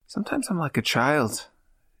sometimes I'm like a child.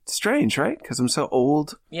 It's strange, right? Because I'm so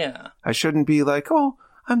old. Yeah. I shouldn't be like, oh,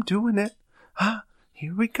 I'm doing it.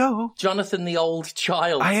 Here we go. Jonathan the old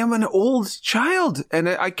child. I am an old child, and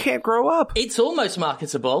I can't grow up. It's almost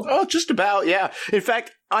marketable. Oh, just about, yeah. In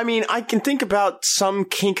fact, I mean, I can think about some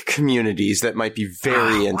kink communities that might be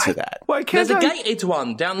very into that. Why can't There's a gated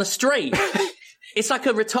one down the street. It's like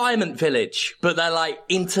a retirement village, but they're like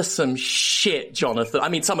into some shit, Jonathan. I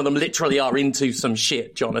mean, some of them literally are into some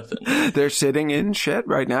shit, Jonathan. They're sitting in shit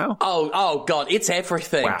right now? Oh, God, it's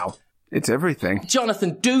everything. Wow. It's everything.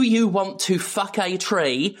 Jonathan, do you want to fuck a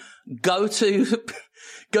tree, go to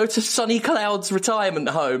Sunny Cloud's retirement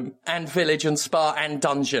home and village and spa and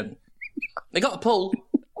dungeon? They got a pool.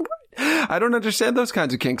 I don't understand those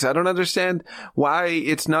kinds of kinks. I don't understand why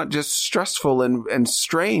it's not just stressful and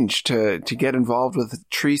strange to get involved with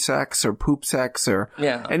tree sex or poop sex or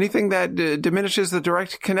anything that diminishes the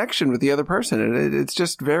direct connection with the other person. It's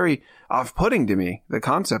just very off-putting to me, the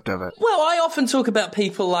concept of it. Well, I often talk about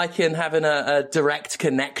people liking having a direct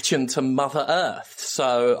connection to Mother Earth.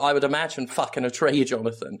 So I would imagine fucking a tree,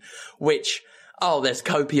 Jonathan, which... Oh, there's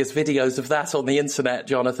copious videos of that on the internet,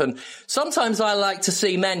 Jonathan. Sometimes I like to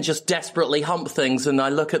see men just desperately hump things, and I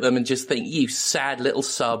look at them and just think, you sad little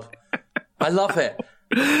sub. I love it.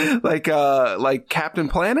 Like Captain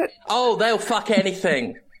Planet? Oh, they'll fuck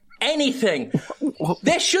anything. Anything.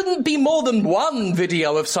 There shouldn't be more than one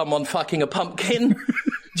video of someone fucking a pumpkin,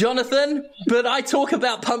 Jonathan, but I talk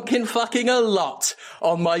about pumpkin fucking a lot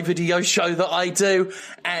on my video show that I do,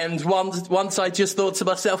 and once I just thought to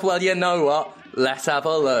myself, well, you know what? Let's have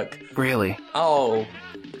a look. Really? Oh,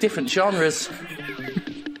 different genres.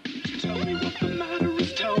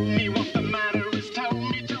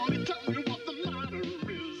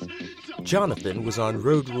 Jonathan was on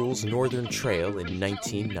Road Rules Northern Trail in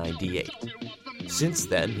 1998. Since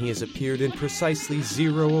then, he has appeared in precisely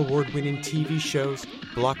 0 award-winning TV shows,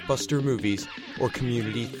 blockbuster movies, or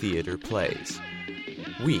community theater plays.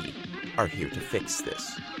 We are here to fix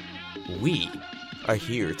this. We are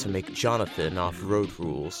here to make Jonathan off Road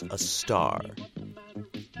Rules a star.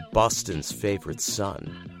 Boston's favorite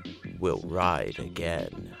son will ride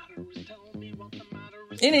again.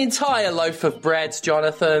 An entire loaf of bread,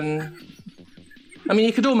 Jonathan. I mean,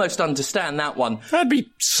 you could almost understand that one. That'd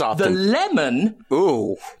be soft. The lemon?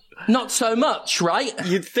 Ooh. Not so much, right?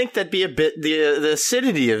 You'd think that'd be a bit, the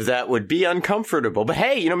acidity of that would be uncomfortable. But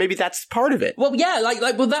hey, maybe that's part of it. Well, yeah,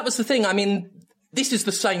 well, that was the thing. I mean, this is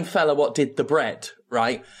the same fella what did the bread,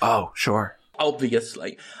 right? Oh, sure.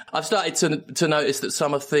 Obviously. I've started to notice that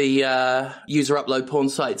some of the user upload porn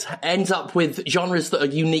sites end up with genres that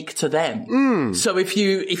are unique to them. So if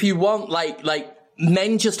you want like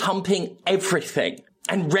men just humping everything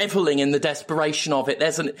and reveling in the desperation of it,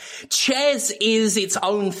 chairs is its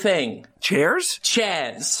own thing. Chairs?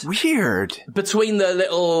 Chairs. Weird. Between the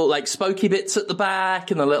little, spokey bits at the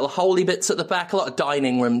back and the little holy bits at the back, a lot of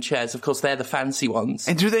dining room chairs, of course, they're the fancy ones.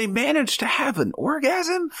 And do they manage to have an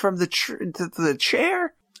orgasm from the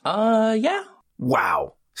chair? Yeah.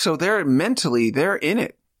 Wow. So they're in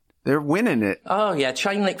it. They're winning it. Oh, yeah,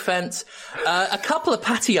 chain link fence. A couple of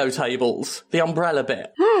patio tables, the umbrella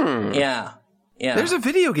bit. Yeah. Yeah. There's a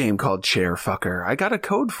video game called Chair Fucker. I got a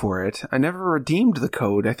code for it. I never redeemed the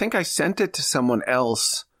code. I think I sent it to someone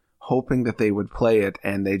else hoping that they would play it,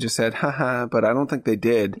 and they just said, haha, but I don't think they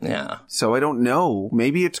did. Yeah. So I don't know.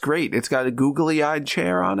 Maybe it's great. It's got a googly-eyed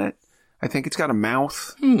chair on it. I think it's got a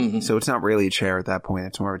mouth. So it's not really a chair at that point.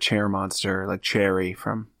 It's more of a chair monster, like Cherry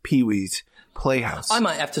from Pee-wee's Playhouse. I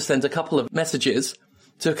might have to send a couple of messages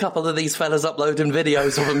to a couple of these fellas uploading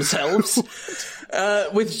videos of themselves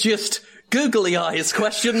with just... googly eyes, ?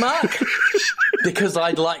 Because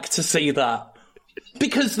I'd like to see that.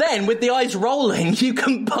 Because then, with the eyes rolling, you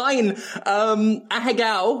combine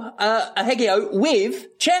ahegao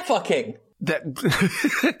with chair fucking. That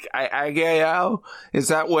is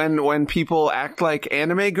that when people act like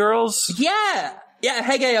anime girls? Yeah. Yeah,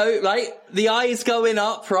 Hegeo, right? The eyes going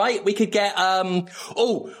up, right? We could get,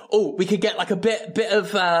 we could get like a bit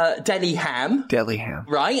of, deli ham. Deli ham.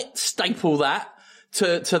 Right? Staple that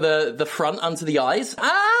to the front under the eyes.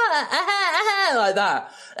 Like that.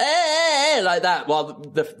 Like that. While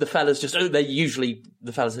the fellas just,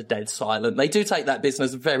 the fellas are dead silent. They do take that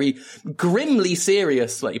business very grimly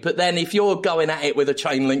seriously. But then if you're going at it with a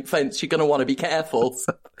chain link fence, you're going to want to be careful.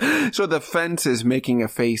 So the fence is making a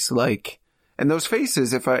face like, and those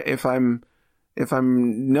faces, if I'm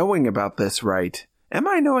knowing about this right, am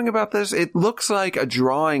I knowing about this? It looks like a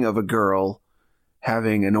drawing of a girl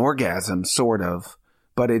having an orgasm, sort of.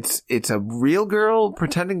 But it's a real girl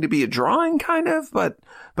pretending to be a drawing, kind of. But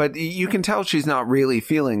you can tell she's not really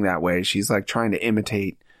feeling that way. She's like trying to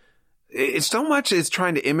imitate It's so much is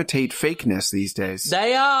trying to imitate fakeness these days.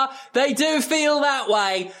 They do feel that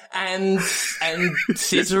way. And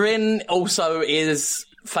scissoring also is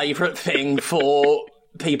favourite thing for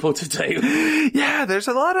people to do. Yeah, there's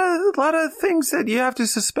a lot of things that you have to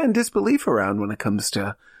suspend disbelief around when it comes to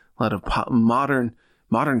a lot of modern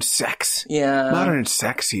sex. Yeah. Modern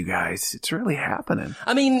sex, you guys. It's really happening.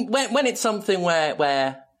 I mean, when it's something where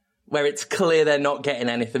it's clear they're not getting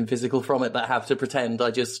anything physical from it, but have to pretend,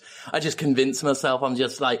 I just convince myself, I'm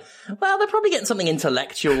just like, well, they're probably getting something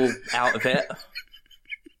intellectual out of it.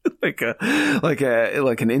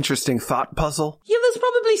 like an interesting thought puzzle. Yeah, there's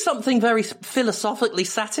probably something very philosophically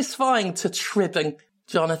satisfying to tribbing,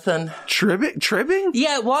 Jonathan. Tribbing?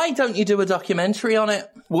 Yeah, why don't you do a documentary on it?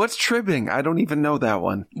 What's tribbing? I don't even know that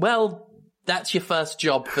one. Well, that's your first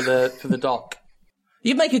job for the doc.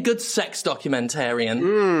 You'd make a good sex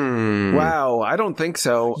documentarian. Wow, I don't think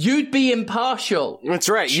so. You'd be impartial. That's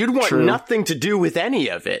right. You'd want nothing to do with any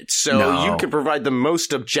of it, so you could provide the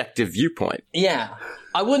most objective viewpoint. Yeah.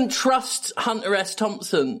 I wouldn't trust Hunter S.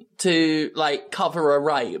 Thompson to, like, cover a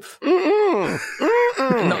rave. And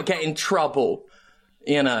not get in trouble,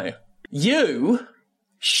 you know. You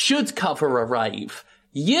should cover a rave.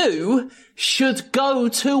 You should go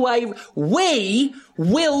to we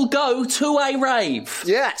will go to a rave.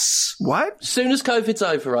 Yes. What? Soon as COVID's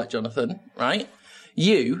over, right, Jonathan, right?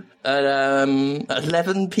 You, at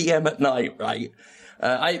 11 p.m. at night, right?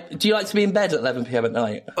 Do you like to be in bed at 11 p.m. at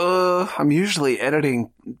night? I'm usually editing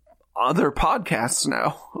other podcasts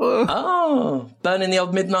now. Oh, burning the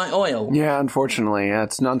old midnight oil. Yeah, unfortunately. Yeah,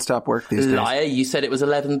 it's nonstop work these days. Liar, you said it was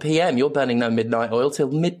 11 p.m. You're burning no midnight oil till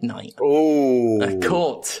midnight. Oh.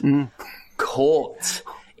 Caught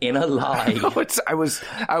in a lie. No, I was.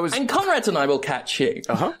 And Conrad and I will catch you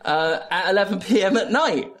at 11 p.m. at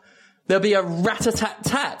night. There'll be a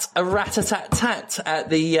rat-a-tat-tat at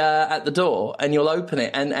the door, and you'll open it,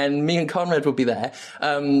 and me and Conrad will be there,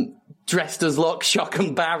 dressed as Lock, Shock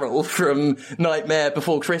and Barrel from Nightmare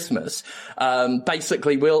Before Christmas.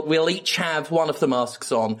 Basically, we'll each have one of the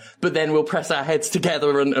masks on, but then we'll press our heads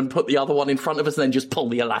together and put the other one in front of us and then just pull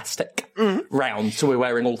the elastic round. So we're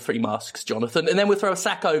wearing all three masks, Jonathan. And then we'll throw a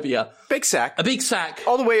sack over you. Big sack. A big sack.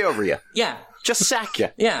 All the way over you. Yeah. Just sack you.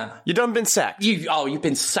 Yeah. You done been sacked. You've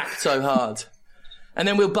been sacked so hard. And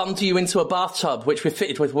then we'll bundle you into a bathtub, which we're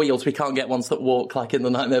fitted with wheels. We can't get ones that walk like in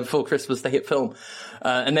The Nightmare Before Christmas, the hit film.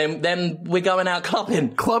 And then we're going out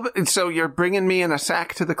clubbing. So you're bringing me in a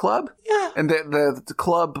sack to the club? Yeah. And the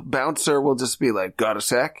club bouncer will just be like, got a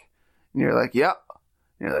sack? And you're like, yep.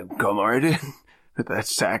 And you're like, come right in with that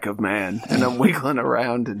sack of man. And I'm wiggling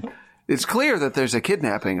around, and it's clear that there's a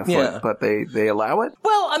kidnapping afoot, but they allow it?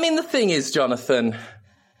 Well, I mean, the thing is, Jonathan,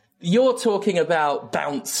 you're talking about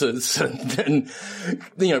bouncers and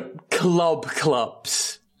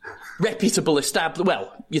clubs. Reputable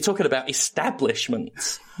you're talking about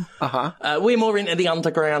establishments. We're more into the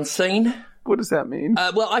underground scene. What does that mean?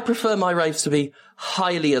 I prefer my raves to be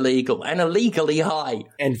highly illegal and illegally high.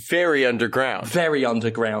 And very underground. Very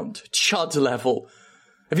underground. Chud level.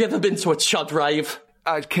 Have you ever been to a chud rave?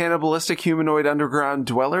 A cannibalistic humanoid underground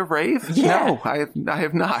dweller rave? Yeah. No, I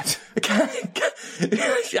have not.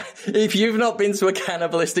 If you've not been to a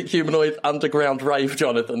cannibalistic humanoid underground rave,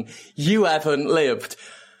 Jonathan, you haven't lived.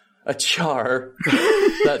 A char.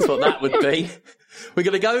 That's what that would be. What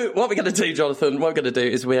we're going to do, Jonathan, what we're going to do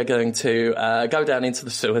is we are going to go down into the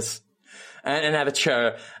sewers and have a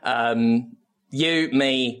char. You,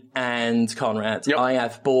 me, and Conrad. Yep. I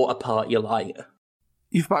have bought a party light.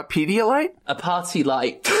 You've bought Pedialyte? A party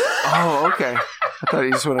light. Oh, okay. I thought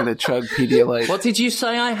you just wanted to chug Pedialyte. What did you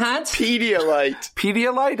say I had? Pedialyte.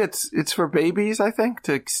 Pedialyte? It's for babies, I think,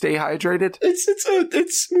 to stay hydrated.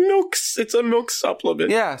 It's milk. It's a milk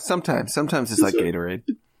supplement. Yeah, sometimes it's like Gatorade.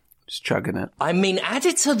 Just chugging it. I mean, add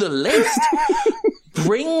it to the list.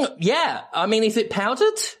 Is it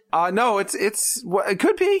powdered? No, it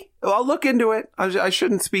could be. I'll look into it. I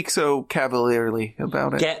shouldn't speak so cavalierly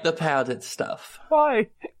about it. Get the powdered stuff. Why?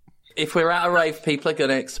 If we're at a rave, people are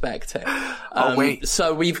going to expect it. Wait.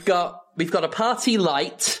 So we've got a party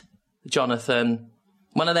light, Jonathan.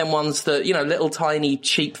 One of them ones that, little tiny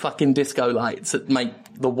cheap fucking disco lights that make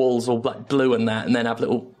the walls all like blue and that, and then have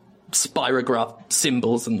little spirograph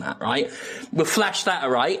symbols and that, right? We'll flash that,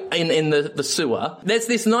 right, in the sewer. There's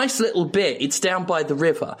this nice little bit. It's down by the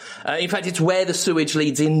river. In fact, it's where the sewage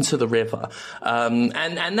leads into the river.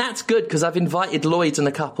 And that's good because I've invited Lloyd and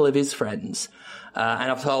a couple of his friends.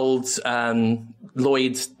 And I've told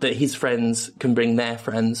Lloyd that his friends can bring their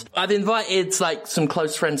friends. I've invited some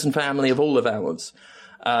close friends and family of all of ours.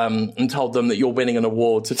 and told them that you're winning an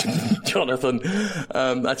award, Jonathan.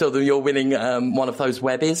 I told them you're winning one of those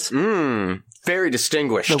Webbies. Very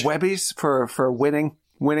distinguished. The Webbies for winning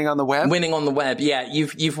on the web? Winning on the web, yeah.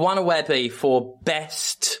 You've won a Webby for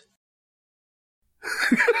best...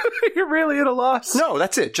 You're really at a loss. No,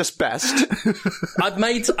 that's it. Just best. I've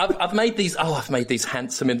made these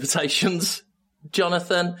handsome invitations,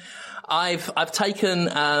 Jonathan. I've taken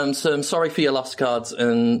some Sorry for Your Loss cards,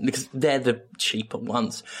 and because they're the cheaper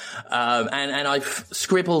ones, and I've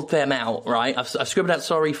scribbled them out. Right, I've scribbled out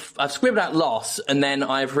I've scribbled out loss, and then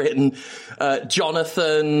I've written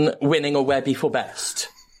Jonathan winning a Webby for best.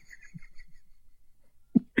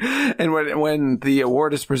 And when the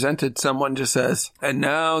award is presented, someone just says, "And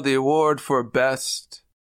now the award for best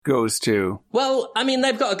goes to." Well, I mean,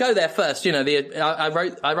 they've got to go there first. You know, I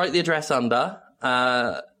wrote the address under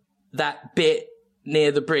that bit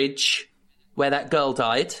near the bridge where that girl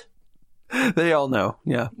died. They all know,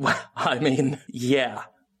 yeah. Well, I mean, yeah.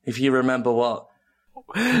 If you remember what.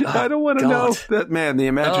 I don't want to know. That, man, the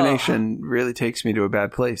imagination really takes me to a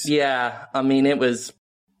bad place. Yeah, I mean, it was...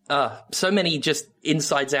 so many just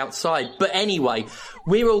insides outside. But anyway,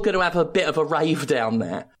 we're all going to have a bit of a rave down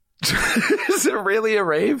there. Is it really a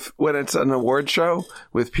rave when it's an award show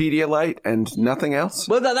with Pedialyte and nothing else?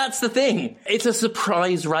 Well, that's the thing. It's a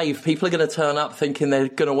surprise rave. People are going to turn up thinking they're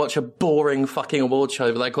going to watch a boring fucking award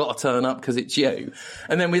show, but they've got to turn up because it's you.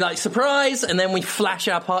 And then we like, surprise! And then we flash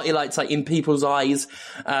our party lights like in people's eyes,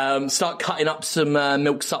 start cutting up some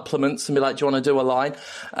milk supplements and be like, do you want to do a line?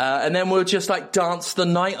 And then we'll just like dance the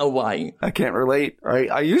night away. I can't relate.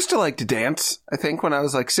 I used to like to dance, I think, when I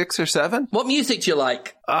was like 6 or 7. What music do you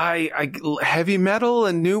like? I heavy metal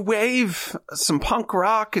and new wave, some punk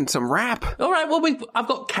rock and some rap. All right, well, I've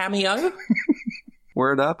got Cameo.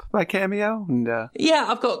 Word Up by Cameo. And yeah,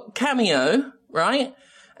 I've got Cameo, right?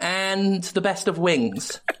 And The Best of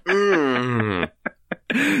Wings. That's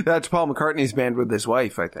Paul McCartney's band with his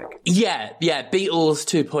wife, I think. Yeah, Beatles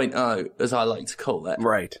 2.0, as I like to call it.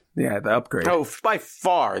 Right. Yeah, the upgrade. Oh, by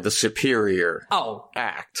far the superior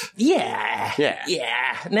act. Yeah.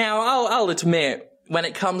 Now, I'll admit, when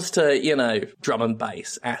it comes to, you know, drum and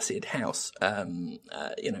bass, acid, house,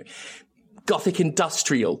 you know, gothic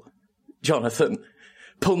industrial, Jonathan,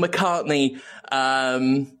 Paul McCartney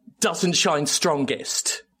doesn't shine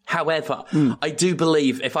strongest. However, I do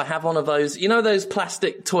believe if I have one of those, you know, those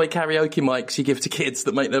plastic toy karaoke mics you give to kids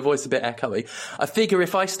that make their voice a bit echoey, I figure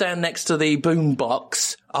if I stand next to the boom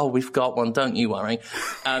box, oh, we've got one, don't you worry,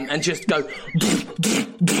 and just go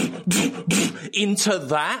into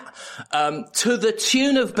that, to the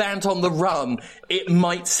tune of Band on the Run, it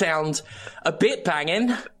might sound a bit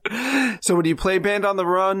banging. So would you play Band on the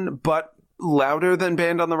Run, but louder than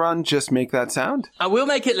Band on the Run, just make that sound? I will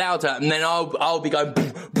make it louder, and then I'll be going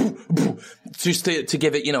just to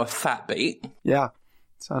give it, you know, a fat beat. Yeah,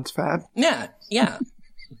 sounds fab. Yeah.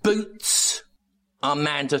 Boots are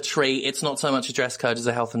mandatory. It's not so much a dress code as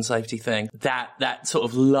a health and safety thing. That sort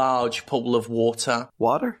of large pool of water.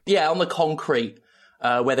 Water? Yeah, on the concrete.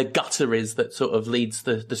 Where the gutter is that sort of leads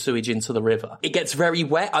the sewage into the river. It gets very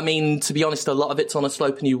wet. I mean, to be honest, a lot of it's on a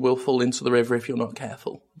slope and you will fall into the river if you're not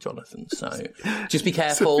careful, Jonathan. So just be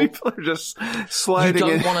careful. So people are just sliding in.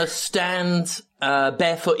 You don't want to stand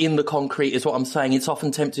barefoot in the concrete is what I'm saying. It's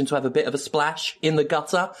often tempting to have a bit of a splash in the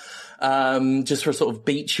gutter, just for a sort of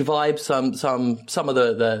beach vibe. Some of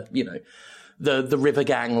the you know, the river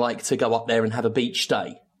gang like to go up there and have a beach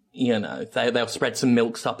day. You know, they'll spread some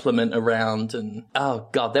milk supplement around and, oh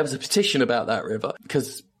God, there was a petition about that river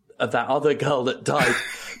because of that other girl that died.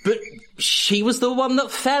 But she was the one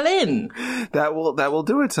that fell in. That will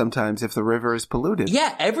do it sometimes if the river is polluted.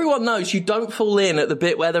 Yeah, everyone knows you don't fall in at the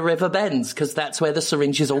bit where the river bends because that's where the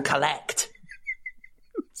syringes all collect.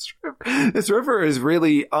 This river is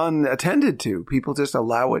really unattended to. People just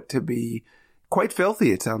allow it to be quite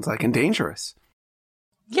filthy, it sounds like, and dangerous.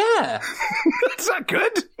 Yeah. That's not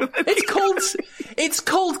good. It's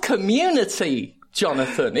called community,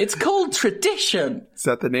 Jonathan. It's called tradition. Is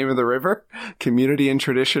that the name of the river? Community and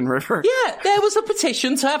Tradition River? Yeah, there was a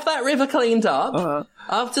petition to have that river cleaned up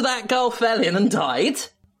after that girl fell in and died,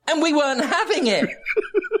 and we weren't having it.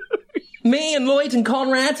 Me and Lloyd and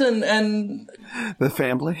Conrad and the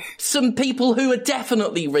family. Some people who are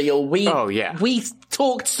definitely real. We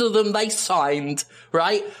talked to them, they signed,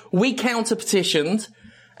 right? We counter-petitioned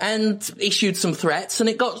and issued some threats, and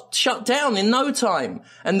it got shut down in no time.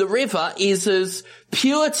 And the river is as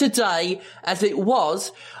pure today as it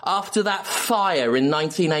was after that fire in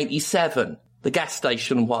 1987. The gas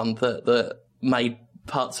station one that made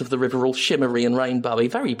parts of the river all shimmery and rainbowy.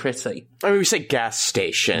 Very pretty. I mean, we say gas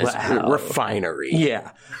station. It's Wow. refinery.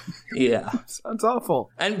 Yeah. Yeah. Sounds awful.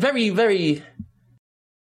 And very, very...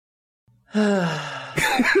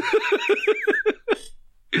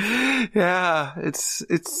 Yeah,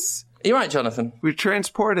 it's You're right, Jonathan. we're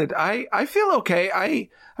transported. I feel okay. I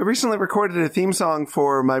recently recorded a theme song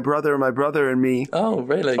for my brother and me. Oh,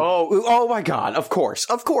 really? Oh my God. Of course.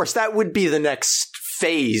 That would be the next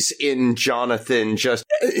phase in Jonathan just,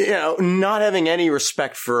 not having any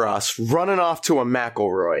respect for us, running off to a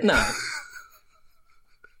McElroy. No.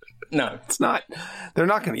 No. It's not. They're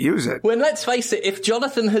not going to use it. When, let's face it, if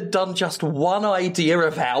Jonathan had done just one idea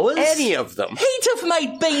of ours... Any of them. He'd have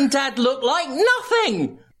made Bean Dad look like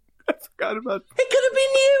nothing! I forgot about. It could have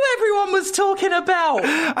been you everyone was talking about!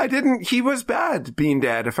 I didn't. He was bad, Bean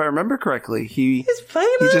Dad, if I remember correctly. He's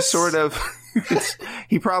famous. He just sort of.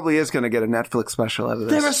 He probably is going to get a Netflix special out of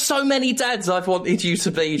this. There are so many dads I've wanted you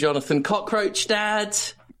to be, Jonathan. Cockroach Dad,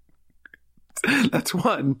 That's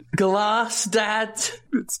one. Glass Dad,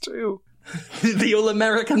 It's two. the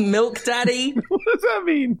All-American Milk Daddy. What does that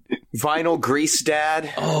mean? Vinyl Grease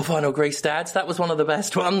Dad. Oh, Vinyl Grease Dad. That was one of the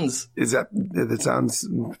best ones. Is that sounds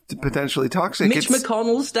potentially toxic? Mitch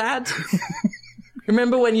McConnell's dad.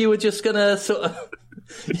 Remember when you were just gonna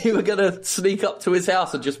you were gonna sneak up to his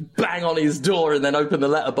house and just bang on his door and then open the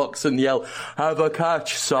letterbox and yell, "Have a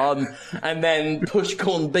catch, son," and then push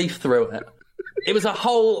corned beef through it. It was a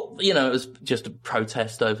whole, it was just a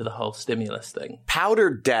protest over the whole stimulus thing.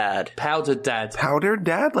 Powdered Dad. Powdered Dad. Powdered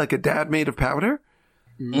Dad, like a dad made of powder.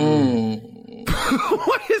 Mm.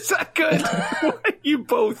 Why is that good? you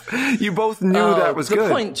both knew that was the good.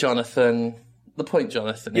 The point,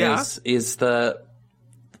 Jonathan, Yeah? is that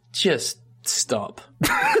just stop.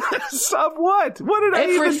 Stop what? What did I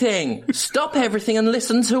even... Everything. Stop everything and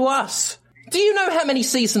listen to us. Do you know how many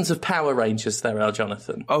seasons of Power Rangers there are,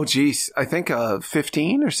 Jonathan? Oh, geez. I think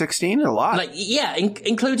 15 or 16, a lot.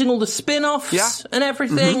 Including all the spin-offs and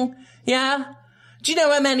everything. Mm-hmm. Yeah? Do you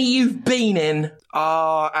know how many you've been in?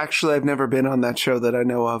 Actually, I've never been on that show that I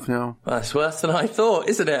know of, no. Well, that's worse than I thought,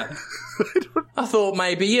 isn't it? I thought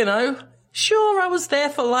maybe, sure, I was there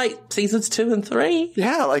for seasons 2 and 3.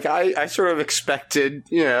 Yeah, I sort of expected,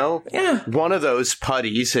 one of those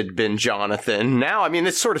putties had been Jonathan. Now, I mean,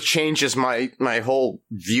 it sort of changes my whole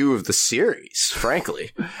view of the series,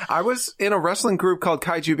 frankly. I was in a wrestling group called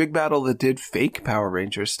Kaiju Big Battle that did fake Power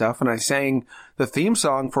Rangers stuff, and I sang the theme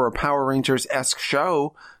song for a Power Rangers-esque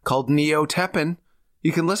show called Neo Teppen.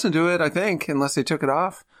 You can listen to it, I think, unless they took it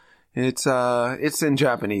off. It's in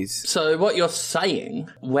Japanese. So what you're saying,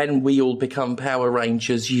 when we all become Power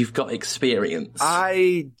Rangers, you've got experience.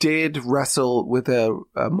 I did wrestle with a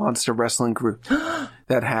monster wrestling group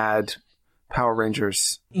that had Power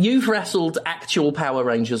Rangers. You've wrestled actual Power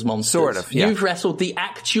Rangers monsters. Sort of, yeah. You've wrestled the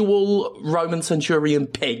actual Roman Centurion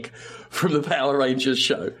pig from the Power Rangers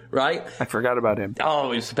show, right? I forgot about him.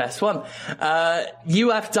 Oh, it's the best one.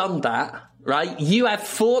 You have done that. Right? You have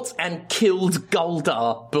fought and killed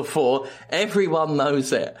Goldar before. Everyone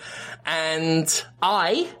knows it. And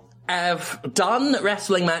I have done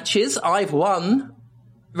wrestling matches. I've won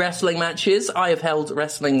wrestling matches. I have held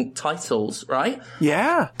wrestling titles, right?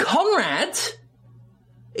 Yeah. Conrad,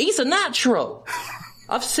 he's a natural.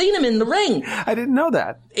 I've seen him in the ring. I didn't know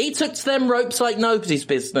that. He took to them ropes like nobody's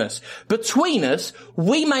business. Between us,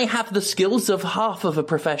 we may have the skills of half of a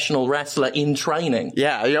professional wrestler in training.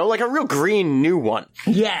 Yeah, like a real green new one.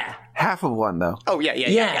 Yeah. Half of one, though. Oh,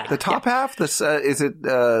 yeah. The top half? Is it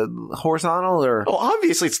horizontal or? Well,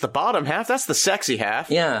 obviously it's the bottom half. That's the sexy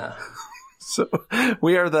half. Yeah. So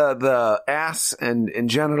we are the ass and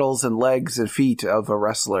genitals and legs and feet of a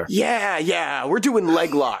wrestler. Yeah. We're doing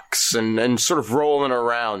leg locks and sort of rolling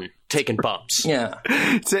around, taking bumps. Yeah.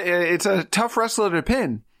 It's a tough wrestler to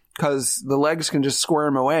pin because the legs can just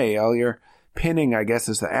squirm away. All you're pinning, I guess,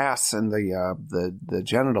 is the ass and the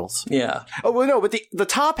genitals. Yeah. Oh, well, no, but the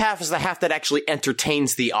top half is the half that actually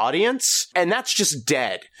entertains the audience, and that's just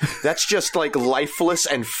dead. That's just, lifeless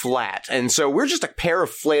and flat. And so we're just a pair of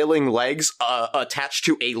flailing legs attached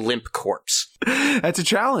to a limp corpse. That's a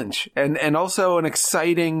challenge. And also an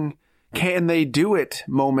exciting... Can they do it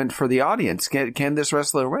moment for the audience? Can this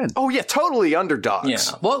wrestler win? Oh, yeah, totally underdogs.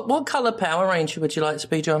 Yeah. What color Power Ranger would you like to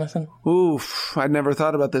be, Jonathan? Oof, I'd never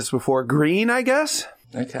thought about this before. Green, I guess?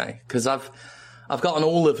 Okay, because I've gotten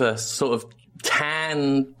all of us sort of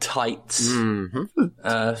tan tights,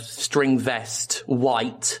 string vest,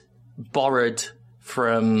 white, borrowed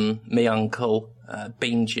from me uncle.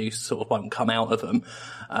 Bean juice sort of won't come out of them.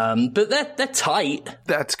 But they're tight.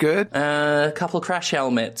 That's good. A couple of crash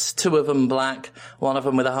helmets, 2 of them black, one of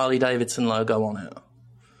them with a Harley Davidson logo on it.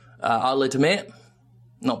 I'll admit,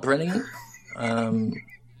 not brilliant.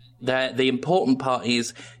 The important part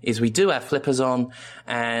is we do have flippers on,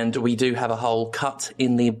 and we do have a hole cut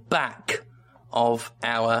in the back of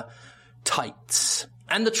our tights.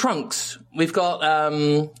 And the trunks. We've got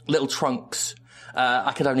little trunks.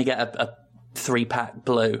 I could only get a 3-pack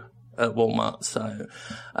blue at Walmart. So,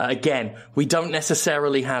 again, we don't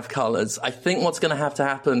necessarily have colours. I think what's going to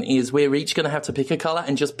happen is we're each going to have to pick a colour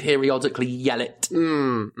and just periodically yell it.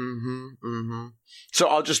 So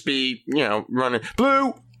I'll just be, running,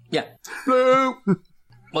 blue! Yeah. Blue!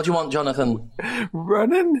 What do you want, Jonathan?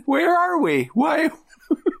 Running? Where are we? Why?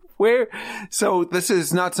 Where? So this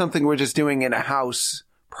is not something we're just doing in a house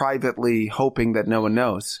privately, hoping that no one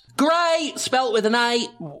knows. Grey, spelt with an A.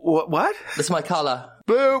 What? That's my colour.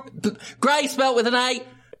 Blue! Grey, spelt with an A.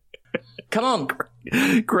 Come on.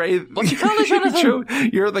 Grey. What's your colour, Jonathan?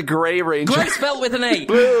 You're the Grey Ranger. Grey, spelt with an E.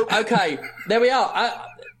 Blue! Okay, there we are.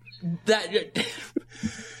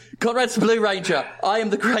 Conrad's the Blue Ranger. I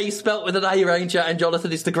am the Grey spelt with an A Ranger, and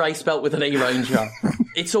Jonathan is the Grey spelt with an E Ranger.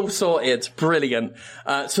 It's all sorted. Brilliant.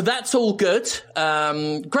 So that's all good.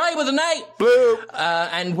 Grey with an A. Blue!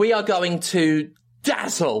 And we are going to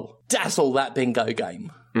dazzle that bingo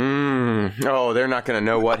game. Oh, they're not going to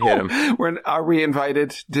know what hit them. Are we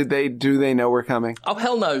invited? Do they know we're coming? Oh,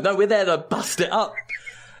 hell no. No, we're there to bust it up.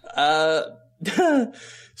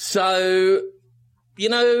 So, you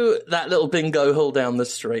know that little bingo hall down the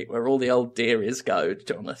street where all the old dearies go,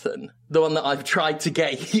 Jonathan? The one that I've tried to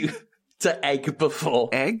get you to egg before.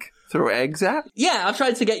 Egg? Throw eggs at? Yeah, I've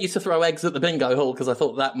tried to get you to throw eggs at the bingo hall because I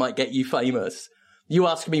thought that might get you famous. You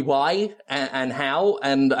asked me why and how,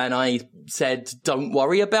 and I said, don't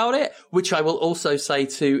worry about it, which I will also say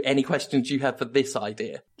to any questions you have for this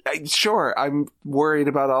idea. Sure, I'm worried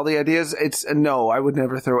about all the ideas. No, I would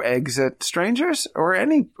never throw eggs at strangers or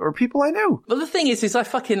people I knew. Well, the thing is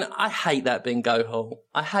I hate that bingo hall.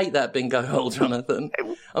 I hate that bingo hall, Jonathan.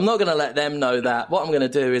 I'm not going to let them know that. What I'm going to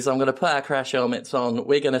do is I'm going to put our crash helmets on.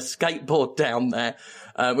 We're going to skateboard down there.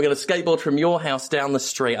 We're going to skateboard from your house down the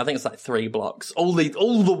street. I think it's like 3 blocks. All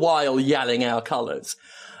the while yelling our colours.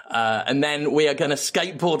 And then we are going to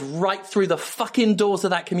skateboard right through the fucking doors of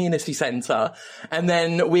that community centre. And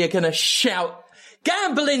then we are going to shout,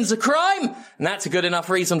 gambling's a crime! And that's a good enough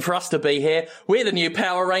reason for us to be here. We're the new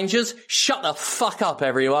Power Rangers. Shut the fuck up,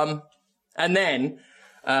 everyone. And then,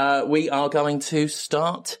 we are going to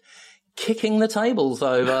start kicking the tables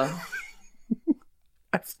over.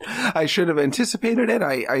 I should have anticipated it.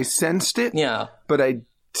 I sensed it. Yeah. But I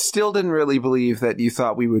still didn't really believe that you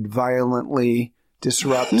thought we would violently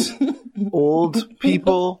disrupt old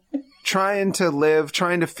people trying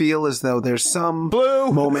to feel as though there's some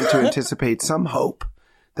moment to anticipate, some hope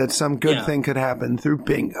that some good thing could happen through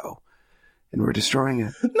bingo. And we're destroying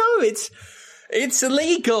it. No, it's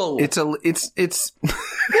illegal. It's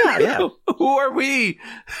Yeah. Who are we?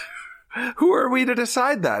 Who are we to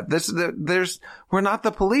decide that? We're not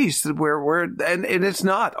the police. And it's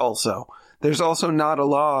not also. There's also not a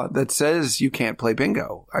law that says you can't play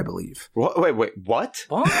bingo, I believe. What? Wait, what?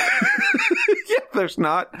 What? Yeah, there's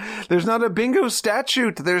not a bingo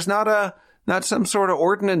statute. There's not some sort of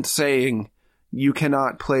ordinance saying you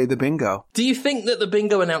cannot play the bingo. Do you think that the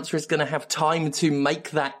bingo announcer is going to have time to make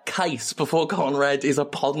that case before Conrad is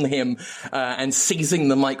upon him and seizing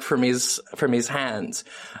the mic from his hands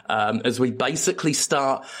as we basically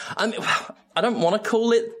start? I don't want to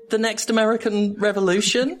call it the next American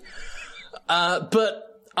Revolution,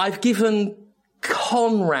 but I've given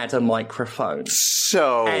Conrad a microphone.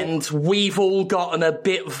 So... And we've all gotten a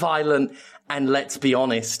bit violent and, let's be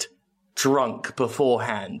honest, drunk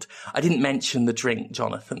beforehand. I didn't mention the drink,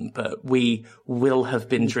 Jonathan, but we will have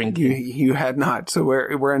been drinking. You had not. So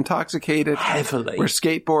we're intoxicated. Heavily. We're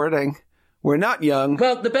skateboarding. We're not young.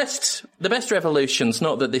 Well, the best revolutions,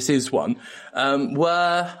 not that this is one,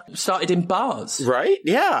 were started in bars. Right?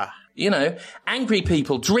 Yeah. You know, angry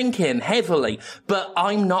people drinking heavily, but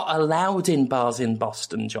I'm not allowed in bars in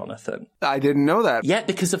Boston, Jonathan. I didn't know that. Yeah,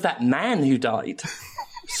 because of that man who died.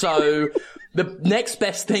 So the next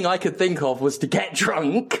best thing I could think of was to get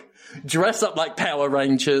drunk, dress up like Power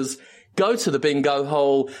Rangers, go to the bingo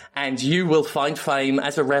hall, and you will find fame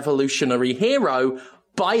as a revolutionary hero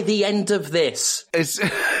by the end of this. It's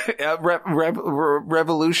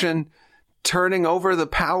revolution turning over the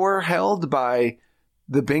power held by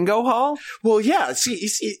the bingo hall? Well, yeah. See,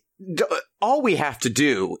 all we have to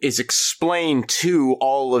do is explain to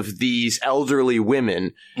all of these elderly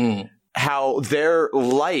women how their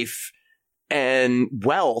life and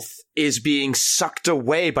wealth is being sucked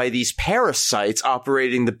away by these parasites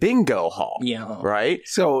operating the bingo hall. Yeah. Right?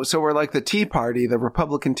 So we're like the Tea Party, the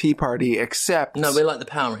Republican Tea Party, except... No, we're like the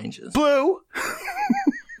Power Rangers. Blue!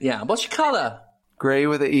 Yeah. What's your color? Gray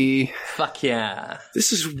with a E. Fuck yeah.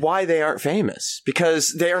 This is why they aren't famous.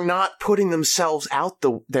 Because they are not putting themselves out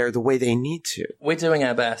there the way they need to. We're doing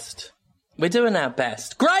our best. We're doing our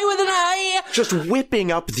best. Gray with an A! Just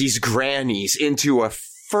whipping up these grannies into a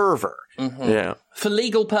fervor. Mm-hmm. Yeah. For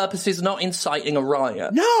legal purposes, not inciting a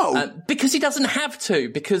riot. No! Because he doesn't have to.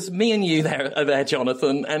 Because me and you are there,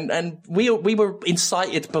 Jonathan. And we were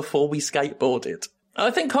incited before we skateboarded. I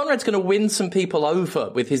think Conrad's going to win some people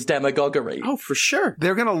over with his demagoguery. Oh, for sure.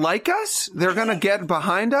 They're going to like us? They're going to get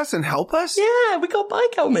behind us and help us? Yeah, we got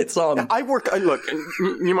bike helmets on. Look,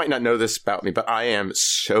 you might not know this about me, but I am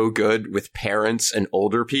so good with parents and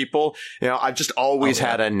older people. You know, I've just always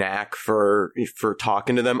had a knack for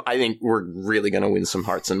talking to them. I think we're really going to win some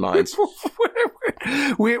hearts and minds.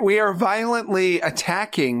 We are violently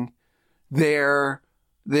attacking their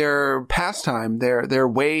pastime, their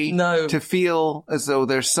way to feel as though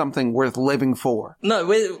there's something worth living for. No,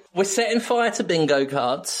 we're setting fire to bingo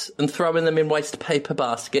cards and throwing them in waste paper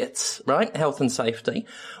baskets, right? Health and safety.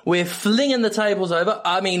 We're flinging the tables over.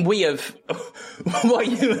 I mean, we have, what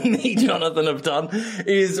you and me, Jonathan, have done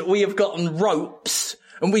is we have gotten ropes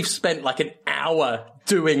and we've spent like an hour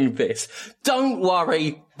doing this. Don't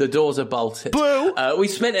worry, the doors are bolted. Blue! We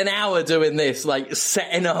spent an hour doing this, like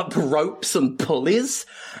setting up ropes and pulleys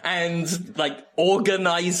and like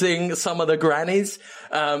organizing some of the grannies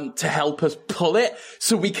to help us pull it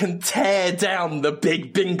so we can tear down the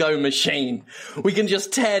big bingo machine. We can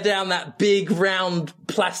just tear down that big round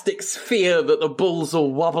plastic sphere that the bulls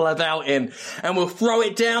will wobble about in, and we'll throw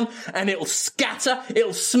it down and it'll scatter,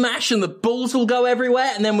 it'll smash, and the bulls will go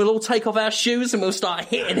everywhere, and then we'll all take off our shoes and we'll start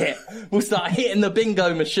hitting it. We'll start hitting the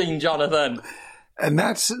bingo machine, Jonathan. And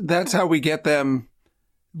that's how we get them.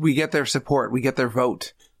 We get their support. We get their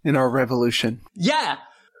vote in our revolution. Yeah.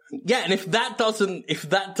 Yeah, and if that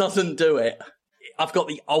doesn't do it, I've got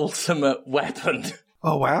the ultimate weapon.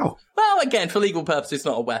 Oh, wow. Well, again, for legal purposes, it's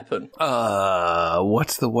not a weapon.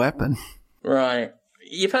 What's the weapon? Right.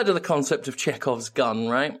 You've heard of the concept of Chekhov's gun,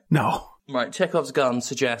 right? No. Right, Chekhov's gun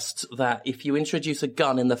suggests that if you introduce a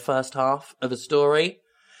gun in the first half of a story,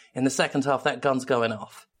 in the second half, that gun's going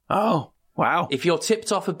off. Oh, wow. If you're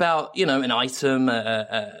tipped off about, an item,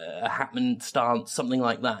 a happenstance, something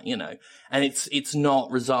like that, and it's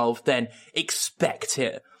not resolved, then expect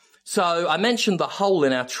it. So I mentioned the hole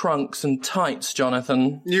in our trunks and tights,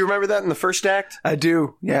 Jonathan. You remember that in the first act? I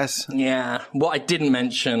do, yes. Yeah. What I didn't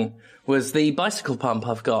mention was the bicycle pump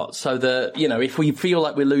I've got, so that, if we feel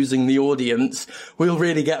like we're losing the audience, we'll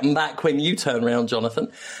really get them back when you turn around,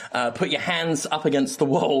 Jonathan. Put your hands up against the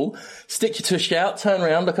wall, stick your tush out, turn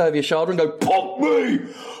around, look over your shoulder and go, "Pump me!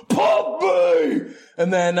 Pump me!"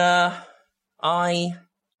 And then, I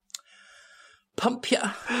pump you.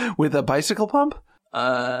 With a bicycle pump?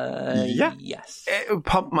 Yeah. Yes.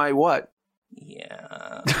 Pump my what?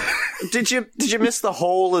 Yeah. Did you miss the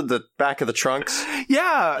hole in the back of the trunks?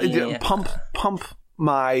 Yeah. Pump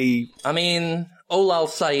my... I mean, all I'll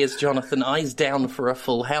say is, Jonathan, eyes down for a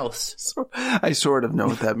full house. I sort of know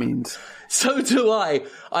what that means. So do I.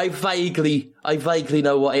 I vaguely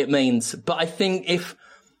know what it means. But I think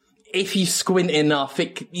if you squint enough,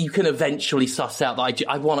 you can eventually suss out that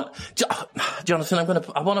I want to, Jonathan, I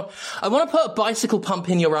want to put a bicycle pump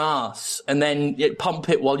in your ass and then pump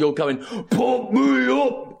it while you're going, "Pump me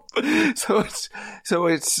up." So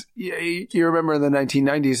it's you remember in the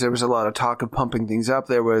 1990s there was a lot of talk of pumping things up.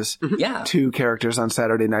 There was two characters on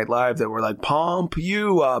Saturday Night Live that were like, "Pump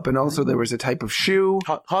you up," and also there was a type of shoe,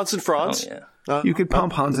 Hans and Franz. Oh, yeah. You could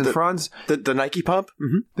pump Hans and Franz. The Nike pump?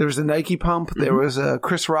 Mm-hmm. There was a Nike pump. Mm-hmm. There was a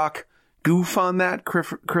Chris Rock goof on that.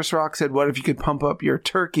 Chris Rock said, "What if you could pump up your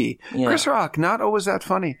turkey?" Yeah. Chris Rock, not always that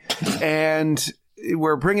funny. And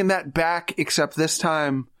we're bringing that back, except this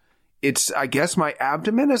time it's, I guess my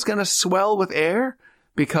abdomen is going to swell with air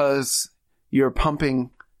because you're pumping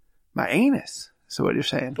my anus. So what you're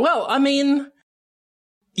saying? Well, I mean,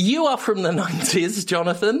 you are from the 90s,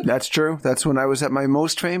 Jonathan. That's true. That's when I was at my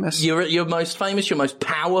most famous. You're most famous, you're most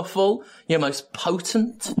powerful, you're most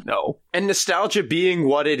potent. No. And nostalgia being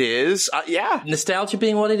what it is, yeah. Nostalgia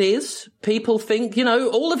being what it is. People think,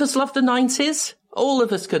 all of us love the 90s. All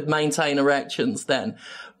of us could maintain erections then.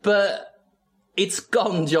 But it's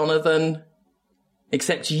gone, Jonathan.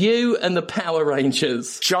 Except you and the Power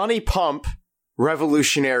Rangers. Johnny Pump,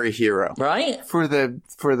 revolutionary hero. Right? For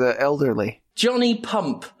the elderly. Johnny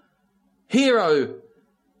Pump, hero,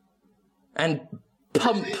 and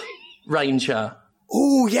Pump Ranger.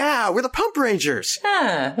 Oh, yeah, we're the Pump Rangers.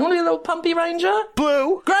 Yeah, you want to be a little Pumpy Ranger?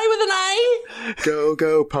 Blue. Gray with an A. Go,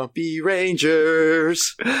 go, Pumpy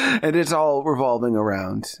Rangers. And it's all revolving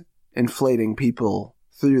around inflating people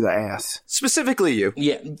through the ass. Specifically you.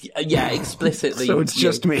 Yeah, explicitly. So it's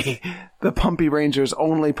just me. The Pumpy Rangers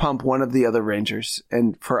only pump one of the other Rangers,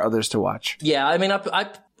 and for others to watch. Yeah, I mean,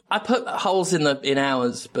 I put holes in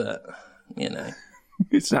ours, but you know,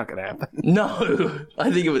 It's not going to happen. no.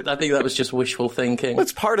 I think that was just wishful thinking.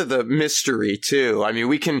 It's part of the mystery too. I mean,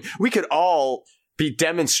 we could all be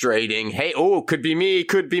demonstrating, hey, could be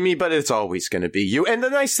me, but it's always going to be you. And the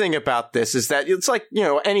nice thing about this is that it's like, you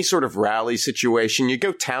know, any sort of rally situation, you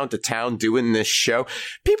go town to town doing this show,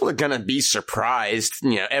 people are going to be surprised,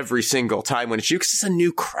 you know, every single time when it's you, because it's a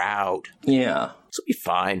new crowd. Yeah. So it'll be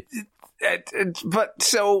fine. But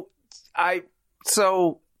so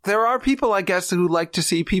there are people, I guess, who like to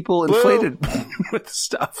see people inflated with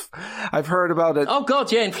stuff. I've heard about it. Oh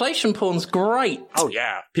god, yeah, inflation porn's great. Oh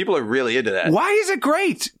yeah, people are really into that. Why is it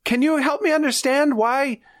great? Can you help me understand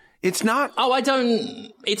why it's not? Oh, I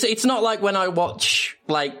don't. It's not like when I watch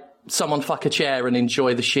like someone fuck a chair and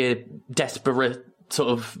enjoy the sheer desperate sort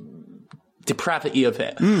of depravity of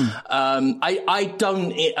it. I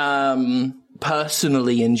don't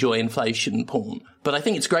personally enjoy inflation porn, but I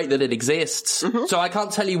think it's great that it exists. Mm-hmm. So I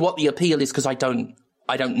can't tell you what the appeal is because I don't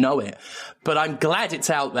know it, but I'm glad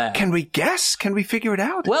it's out there. Can we guess? Can we figure it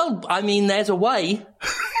out? Well, I mean, there's a way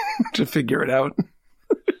to figure it out.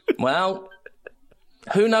 Well,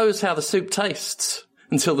 who knows how the soup tastes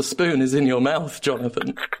until the spoon is in your mouth,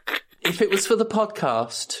 Jonathan. If it was for the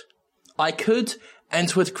podcast, I could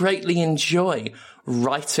and would greatly enjoy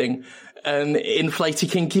writing an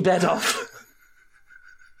inflated kinky bed off.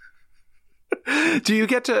 Do you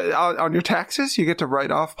get to, on your taxes, you get to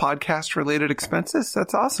write off podcast-related expenses?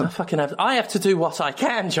 That's awesome. I have to do what I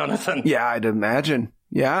can, Jonathan. Yeah, I'd imagine.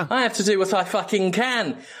 Yeah. I have to do what I fucking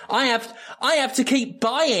can. I have to keep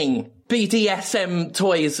buying BDSM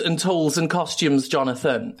toys and tools and costumes,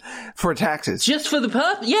 Jonathan. For taxes. Just for the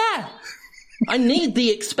purpose. Yeah. I need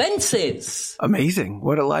the expenses. Amazing.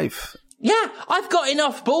 What a life. Yeah, I've got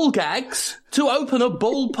enough ball gags to open a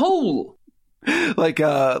ball pool. Like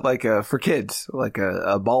for kids, like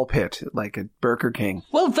a ball pit, like a Burger King.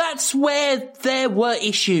 Well, that's where there were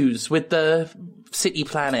issues with the city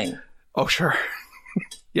planning. Oh, sure.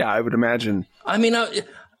 Yeah, I would imagine. I mean,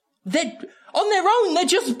 they're on their own, they're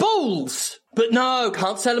just balls. But no,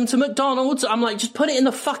 can't sell them to McDonald's. I'm like, just put it in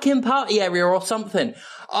the fucking party area or something.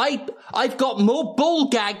 I've got more ball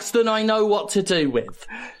gags than I know what to do with.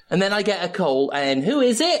 And then I get a call, and who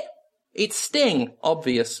is it? It's Sting,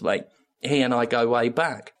 obviously. He and I go way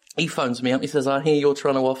back. He phones me up. He says, I hear you're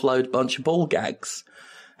trying to offload a bunch of ball gags.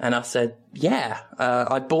 And I said, yeah,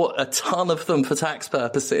 I bought a ton of them for tax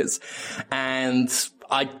purposes. And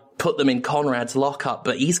I put them in Conrad's lockup,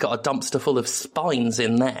 but he's got a dumpster full of spines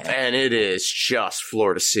in there. And it is just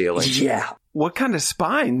floor to ceiling. Yeah. What kind of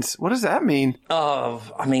spines? What does that mean?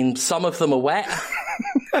 I mean, some of them are wet.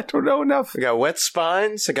 I don't know enough. I got wet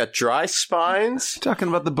spines. I got dry spines. Talking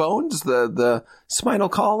about the bones, the spinal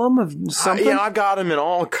column of something? Yeah, I've got them in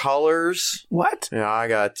all colors. What? Yeah, I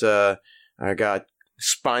got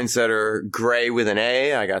spines that are gray with an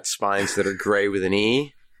A. I got spines that are gray with an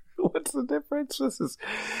E. What's the difference?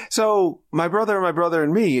 So my brother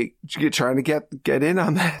and me trying to get in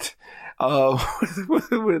on that. With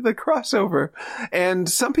the crossover. And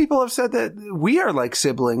some people have said that we are like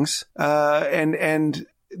siblings. And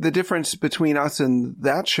the difference between us and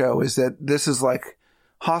that show is that this is like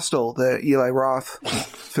Hostel, the Eli Roth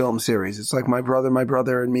film series. It's like my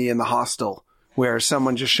brother and me in the Hostel, where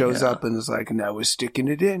someone just shows up and is like, now we're sticking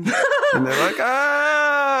it in. And they're like,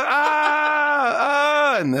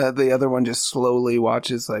 and the other one just slowly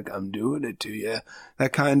watches like, I'm doing it to you.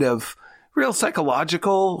 That kind of real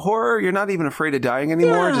psychological horror. You're not even afraid of dying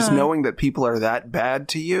anymore. Just knowing that people are that bad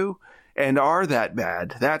to you and are that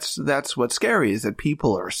bad. That's what's scary, is that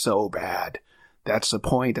people are so bad. That's the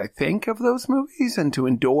point, I think, of those movies, and to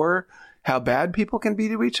endure how bad people can be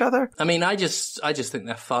to each other. I mean, I just think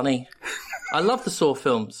they're funny. I love the Saw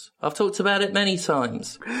films. I've talked about it many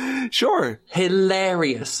times. Sure.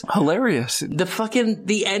 Hilarious.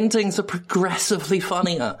 The endings are progressively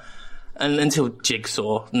funnier. And until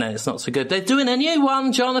Jigsaw, no, it's not so good. They're doing a new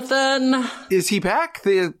one, Jonathan. Is he back,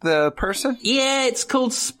 the person? Yeah, it's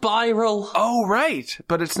called Spiral. Oh, right.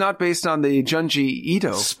 But it's not based on the Junji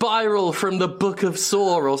Ito. Spiral from the Book of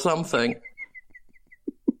Saw or something.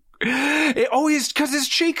 Because his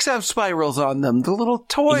cheeks have spirals on them. The little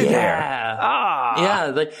toy there.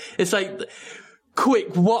 Yeah, it's like,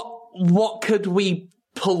 quick, what could we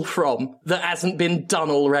pull from that hasn't been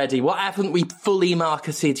done already? What haven't we fully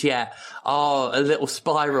marketed yet? Oh, a little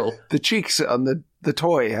spiral. The cheeks on the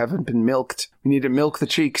toy haven't been milked. We need to milk the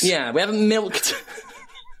cheeks. Yeah, we haven't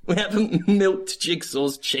milked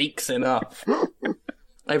Jigsaw's cheeks enough.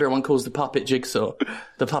 Everyone calls the puppet Jigsaw.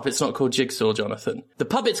 The puppet's not called Jigsaw, Jonathan. The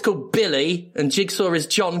puppet's called Billy, and Jigsaw is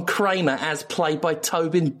John Kramer, as played by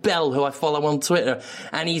Tobin Bell, who I follow on Twitter.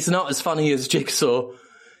 And he's not as funny as Jigsaw.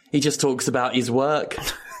 He just talks about his work.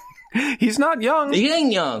 He's not young. He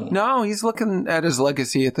ain't young. No, he's looking at his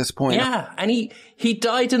legacy at this point. Yeah, and he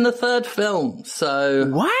died in the third film, so...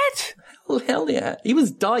 What? Hell yeah. He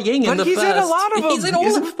was dying in the first. But he's in a lot of them. He's in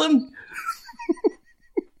all of them.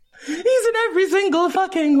 He's in every single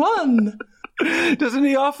fucking one. Doesn't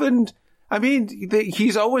he often... I mean,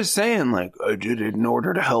 he's always saying, like, I did it in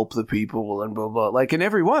order to help the people and blah, blah, like in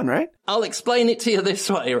every one, right? I'll explain it to you this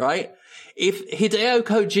way, right? If Hideo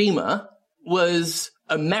Kojima was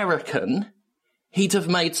American, he'd have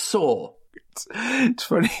made Saw. It's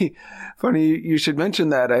funny you should mention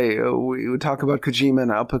that. We would talk about Kojima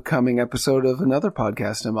in an upcoming episode of another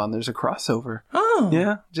podcast I'm on. There's a crossover. Oh.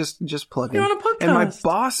 Yeah, just plugging. You're on a podcast. And my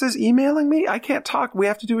boss is emailing me. I can't talk. We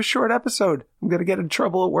have to do a short episode. I'm going to get in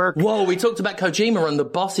trouble at work. Whoa, we talked about Kojima and the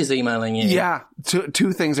boss is emailing you. Yeah,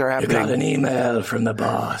 two things are happening. You got an email from the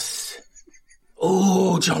boss.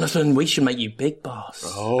 Oh, Jonathan, we should make you Big Boss.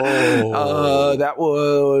 That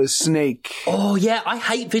was Snake. Oh, yeah, I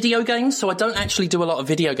hate video games, so I don't actually do a lot of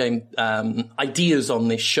video game ideas on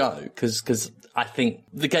this show, because I think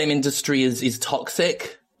the game industry is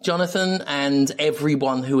toxic, Jonathan, and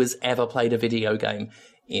everyone who has ever played a video game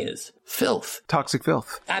is filth. Toxic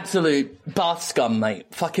filth. Absolute bath scum, mate.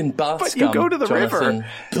 Fucking bath scum. But you go to the Jonathan. river.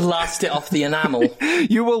 Blast it off the enamel.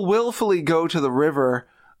 You will willfully go to the river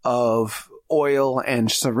of oil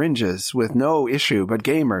and syringes with no issue, but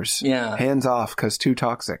gamers, hands off, because too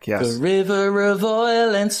toxic. Yes, the river of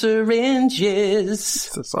oil and syringes.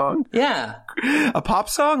 It's a song. Yeah, a pop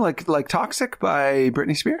song like "Toxic" by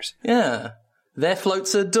Britney Spears. Yeah, there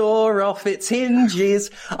floats a door off its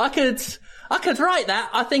hinges. I could write that.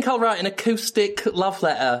 I think I'll write an acoustic love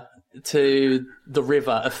letter to the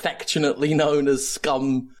river, affectionately known as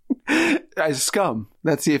Scum. As Scum.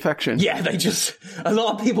 That's the affection. Yeah, a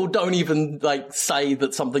lot of people don't even, say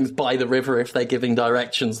that something's by the river if they're giving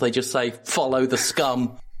directions. They just say, follow the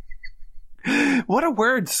scum. What a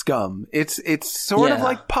word, scum. It's sort of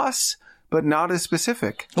like pus, but not as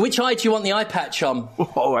specific. Which eye do you want the eye patch on?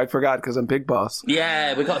 Oh, I forgot because I'm Big Boss.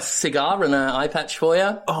 Yeah, we got a cigar and an eye patch for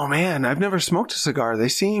you. Oh man, I've never smoked a cigar. They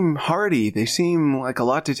seem hearty. They seem like a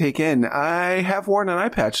lot to take in. I have worn an eye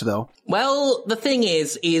patch though. Well, the thing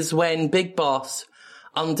is when Big Boss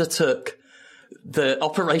undertook the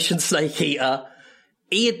Operation Snake Eater,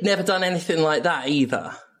 he had never done anything like that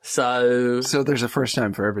either. So there's a first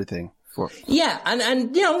time for everything. Yeah, and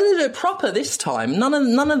I'm going to do it proper this time. None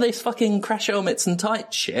of this fucking crash helmets and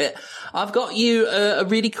tight shit. I've got you a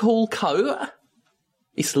really cool coat.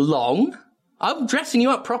 It's long. I'm dressing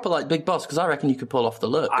you up proper like Big Boss because I reckon you could pull off the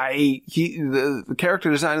look. The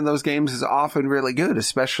character design in those games is often really good,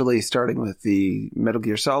 especially starting with the Metal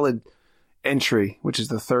Gear Solid entry, which is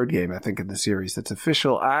the third game, I think, in the series that's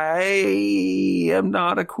official. I am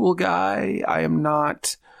not a cool guy. I am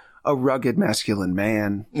not a rugged masculine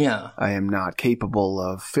man. Yeah. I am not capable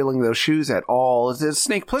of filling those shoes at all.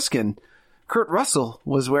 Snake Plissken, Kurt Russell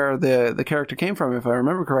was where the character came from, if I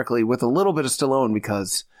remember correctly, with a little bit of Stallone,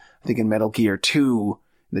 because I think in Metal Gear 2,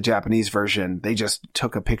 the Japanese version, they just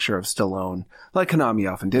took a picture of Stallone, like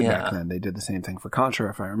Konami often did back then. They did the same thing for Contra,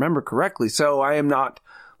 if I remember correctly. So I am not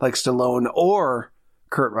like Stallone or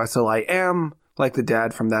Kurt Russell. I am like the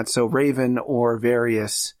dad from That's So Raven or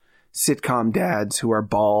various sitcom dads who are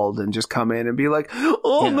bald and just come in and be like,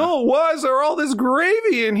 no, why is there all this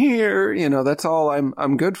gravy in here? You know, that's all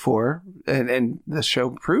I'm good for. And the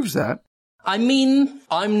show proves that. I mean,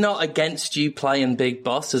 I'm not against you playing Big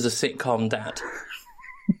Boss as a sitcom dad.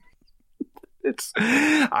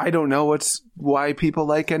 I don't know why people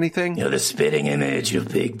like anything. You're the spitting image of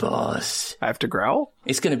Big Boss. I have to growl?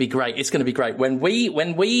 It's going to be great. It's going to be great. When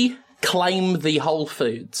we claim the Whole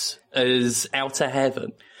Foods as outer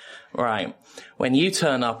heaven, right, when you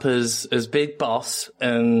turn up as Big Boss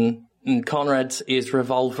and Conrad is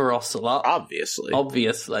Revolver Ocelot.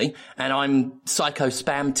 Obviously. And I'm Psycho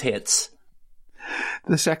Spam Tits.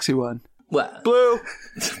 The sexy one. Well. Blue.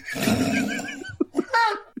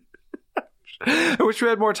 I wish we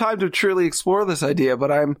had more time to truly explore this idea,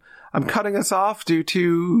 but I'm cutting us off due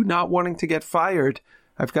to not wanting to get fired.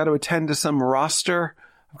 I've got to attend to some roster.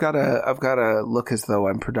 I've got to look as though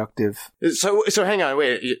I'm productive. So hang on,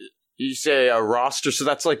 wait. You say a roster, so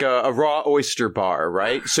that's like a raw oyster bar,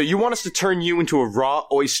 right? So you want us to turn you into a raw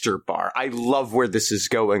oyster bar. I love where this is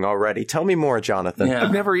going already. Tell me more, Jonathan. Yeah.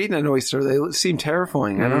 I've never eaten an oyster. They seem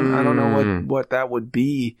terrifying. I don't know what that would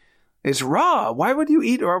be. It's raw. Why would you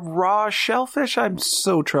eat a raw shellfish? I'm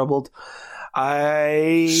so troubled.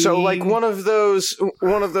 So like one of those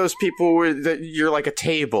people where that you're like a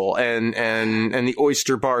table and the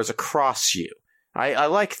oyster bar is across you. I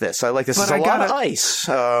like this. I like this. It's a lot of ice,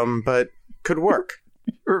 but could work.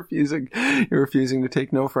 You're refusing to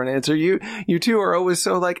take no for an answer. You two are always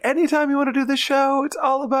so like, anytime you want to do the show, it's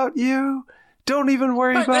all about you. Don't even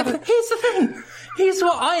worry about it. Here's the thing. Here's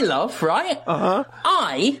what I love, right?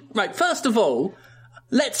 First of all,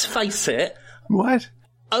 let's face it. What?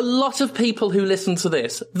 A lot of people who listen to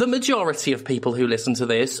this, the majority of people who listen to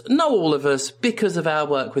this, know all of us because of our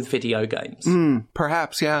work with video games.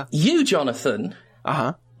 Perhaps, yeah. You, Jonathan,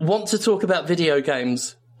 want to talk about video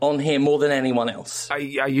games on here more than anyone else. I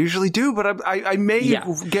usually do, but I may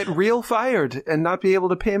get real fired and not be able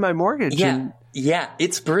to pay my mortgage. Yeah,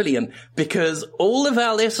 it's brilliant because all of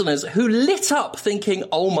our listeners who lit up thinking,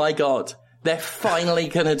 oh my God, they're finally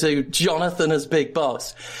going to do Jonathan as Big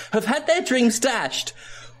Boss, have had their dreams dashed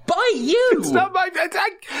by you. It's not my...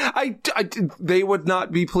 they would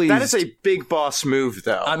not be pleased. That is a Big Boss move,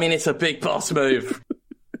 though. I mean, it's a Big Boss move.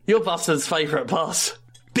 You're Boston's favourite boss.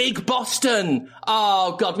 Big Boston!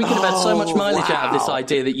 Oh, God, we could have had so much mileage out of this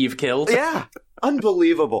idea that you've killed. Yeah.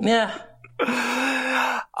 Unbelievable. Yeah.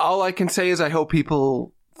 All I can say is I hope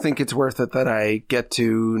people think it's worth it that I get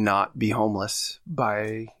to not be homeless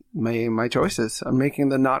by my choices. I'm making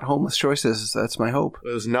the not homeless choices. That's my hope.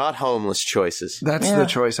 Those not homeless choices. That's the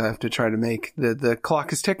choice I have to try to make. The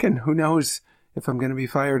clock is ticking. Who knows if I'm going to be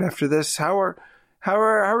fired after this? How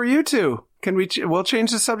are you two? Can we'll change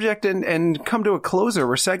the subject and come to a closer.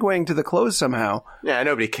 We're segueing to the close somehow. Yeah,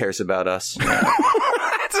 nobody cares about us.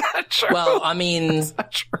 That's not true. Well, I mean, That's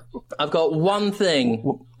not true. I've got one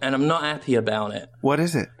thing, and I'm not happy about it. What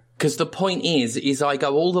is it? Because the point is I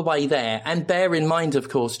go all the way there, and bear in mind, of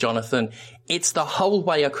course, Jonathan, it's the whole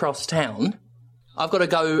way across town. I've got to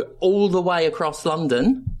go all the way across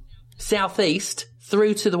London, southeast,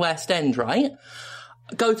 through to the West End, right?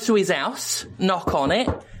 Go to his house, knock on it.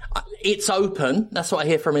 It's open. That's what I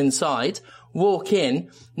hear from inside. Walk in,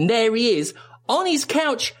 and there he is, on his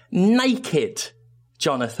couch, naked,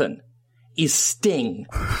 Jonathan, is Sting.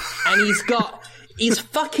 And he's got his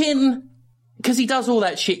fucking... Because he does all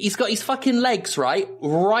that shit, he's got his fucking legs,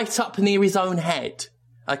 right up near his own head.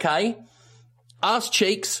 Okay? Ass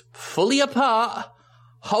cheeks, fully apart,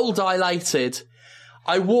 hole dilated.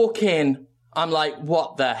 I walk in, I'm like,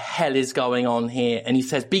 what the hell is going on here? And he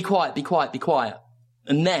says, be quiet, be quiet, be quiet.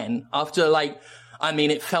 And then, after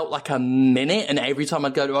it felt like a minute, and every time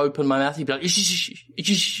I'd go to open my mouth, he'd be like,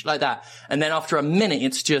 shh, like that. And then after a minute,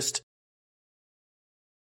 it's just...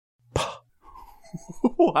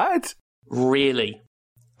 What? Really,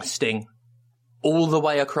 Sting, all the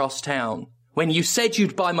way across town. When you said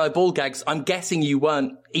you'd buy my ball gags, I'm guessing you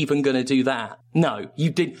weren't even going to do that. No, you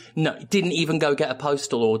didn't even go get a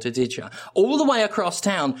postal order, did you? All the way across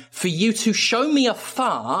town for you to show me a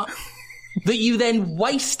fart that you then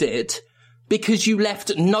wasted because you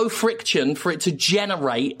left no friction for it to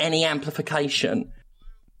generate any amplification.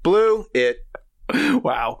 Blew it.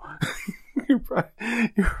 Wow. You brought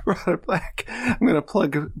it back. I'm going to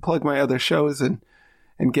plug my other shows and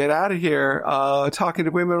get out of here. Talking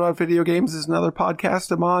to Women About Video Games is another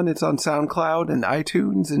podcast I'm on. It's on SoundCloud and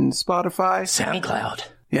iTunes and Spotify. SoundCloud.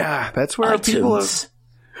 Yeah, that's where iTunes. people are...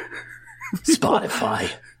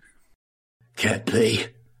 Spotify. Can't be.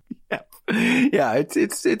 Yeah,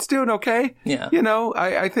 it's doing okay. Yeah. You know,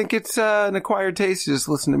 I think it's an acquired taste to just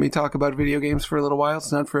listen to me talk about video games for a little while.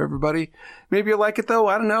 It's not for everybody. Maybe you'll like it, though.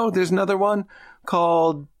 I don't know. There's another one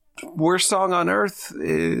called Worst Song on Earth.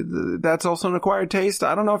 That's also an acquired taste.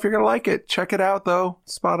 I don't know if you're going to like it. Check it out, though.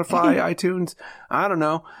 Spotify, iTunes. I don't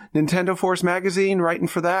know. Nintendo Force Magazine, writing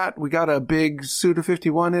for that. We got a big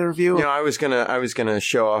Suda51 interview. You know, I was gonna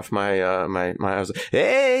show off my I was like,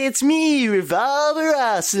 hey, it's me, Revolver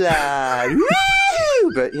Ocelot.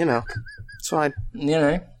 Woo! But, you know, it's fine. You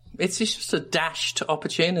know, it's just a dashed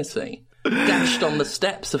opportunity. Dashed on the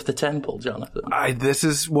steps of the temple, Jonathan. This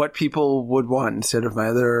is what people would want instead of my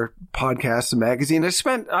other podcasts and magazine.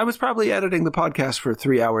 I was probably editing the podcast for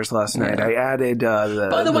 3 hours last night. I added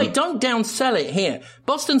By the way, don't downsell it here.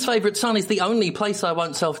 Boston's Favourite Son is the only place I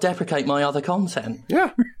won't self-deprecate my other content.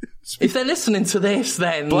 Yeah. If they're listening to this,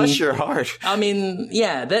 then... Bless your heart. I mean,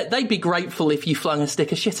 yeah, they'd be grateful if you flung a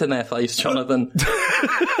stick of shit in their face, Jonathan.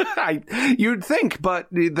 You'd think, but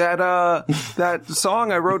that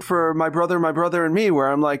song I wrote for my brother and me,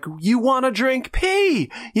 where I'm like, you want to drink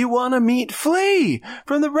pee, you want to meet Flea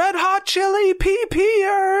from the Red Hot Chili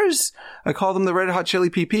Pee-Peers. I call them the Red Hot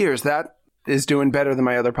Chili Pee-Peers. That is doing better than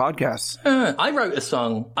my other podcasts. I wrote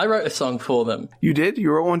a song for them. You did?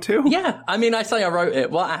 You wrote one too? Yeah. I mean, I say I wrote it.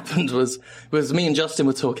 What happened was me and Justin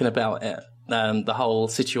were talking about it. the whole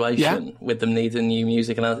situation with them needing new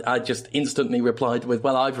music, and I just instantly replied with,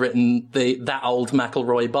 "Well, I've written that old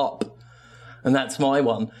McElroy bop, and that's my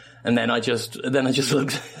one." And then I just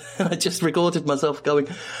looked, and I just recorded myself going,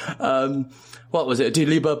 what was it? A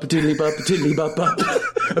diddly bop, a diddly bop, a diddly bop bop.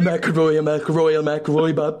 A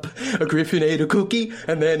McElroy bop. A Griffin ate a cookie,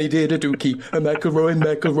 and then he did a dookie. A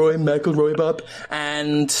McElroy bop.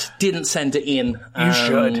 And didn't send it in. You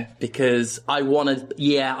should. Because I wanted,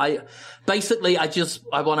 I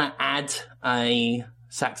want to add a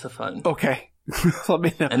saxophone. Okay. Let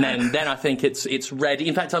me know. And then I think it's ready.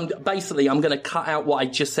 In fact, I'm going to cut out what I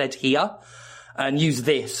just said here and use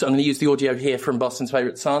this. I'm going to use the audio here from Boston's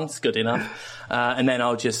Favorite Son. It's good enough. And then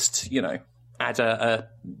I'll just, add a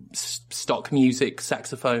stock music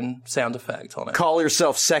saxophone sound effect on it. Call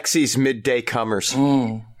yourself Sexy's Midday Comers.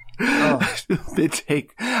 I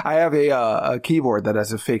have a keyboard that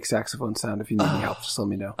has a fake saxophone sound. If you need any help, just let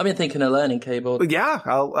me know. I've been thinking of learning keyboard. Yeah,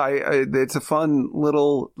 it's a fun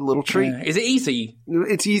little treat. Yeah. Is it easy?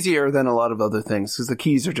 It's easier than a lot of other things because the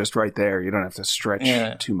keys are just right there. You don't have to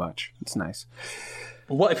stretch too much. It's nice.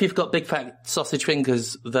 What if you've got big fat sausage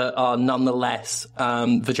fingers that are nonetheless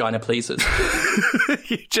vagina pleasers?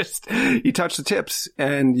 you touch the tips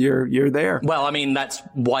and you're there. Well, I mean, that's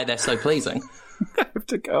why they're so pleasing. I have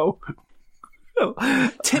to go.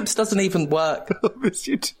 Tips doesn't even work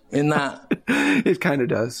in that. It kind of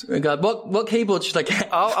does. Oh God, what keyboard should I get?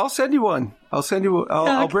 I'll send you one.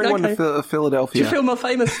 I'll bring one to Philadelphia. Do you feel more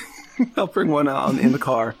famous? I'll bring one out in the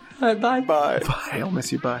car. All right, bye. Bye. I'll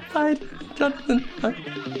miss you. Bye. Bye, Jonathan. Bye.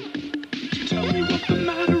 Tell me what the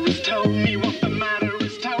matter is. Tell me what the matter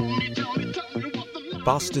is. Tell me what the matter is.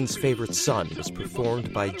 Boston's Favorite Son was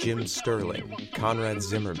performed by Jim Sterling, Conrad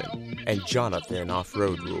Zimmerman, and Jonathan off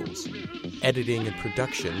Road Rules. Editing and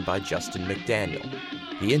production by Justin McDaniel.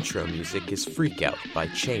 The intro music is Freak Out by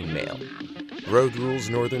Chainmail. Road Rules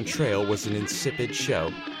Northern Trail was an insipid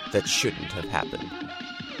show that shouldn't have happened.